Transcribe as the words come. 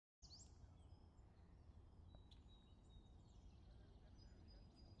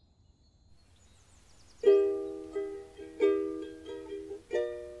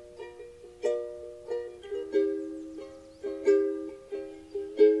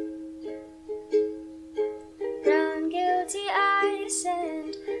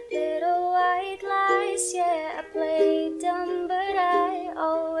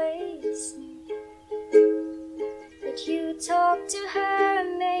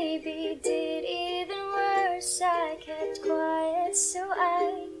just so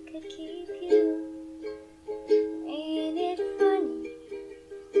I could keep you. Ain't it funny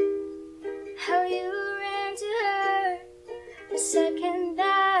how you ran to her the second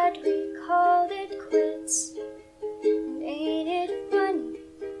that we called it quits? And ain't it funny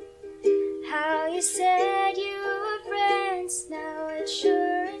how you said you were friends? Now it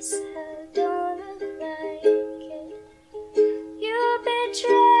sure as hell don't look like it. You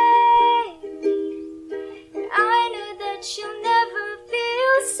betrayed me, and I knew that you'll never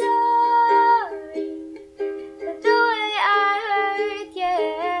feel sorry for the way I hurt.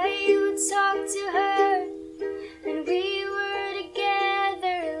 Yeah, you talked to her, and we were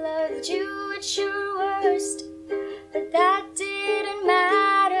together, loved you at your worst, but that didn't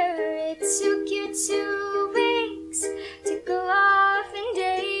matter. It took you 2 weeks to go off and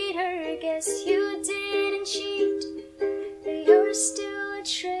date her. Guess you didn't cheat, but you're still a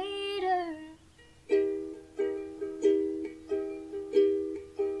traitor.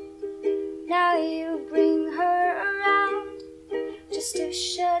 Now you bring her around just to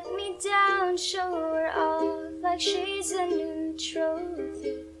shut me down, show her off like she's a new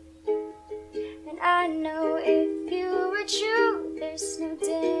trophy. And I know if you were true, there's no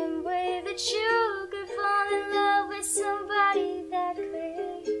damn way that you could fall in love with somebody that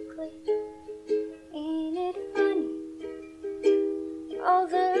quickly. Ain't it funny? All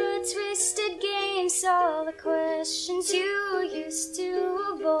the twisted games, all the questions you used to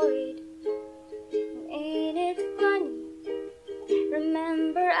avoid. Ain't it funny?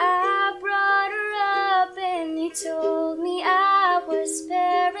 Remember I brought her up and you told me I was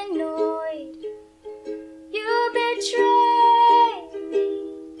paranoid. You betrayed me,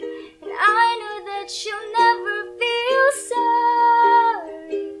 and I knew that you'll never feel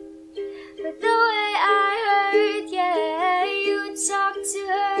sorry for the way I hurt. Yeah, you talked to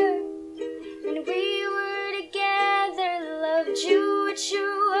her, and we were together, loved you at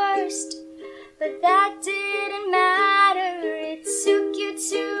your worst, but that didn't matter. It took you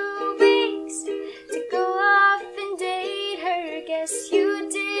 2 weeks to go off and date her. Guess you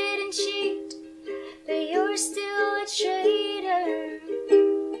didn't cheat, but you're still a traitor.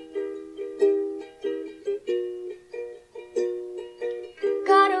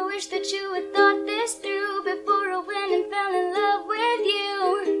 God, I wish that you had thought this through before I went and fell in love with you.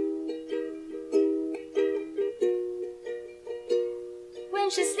 When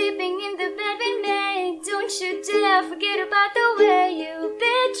she's sleeping in the bed we made, don't you dare forget about the way you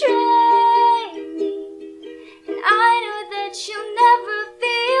betrayed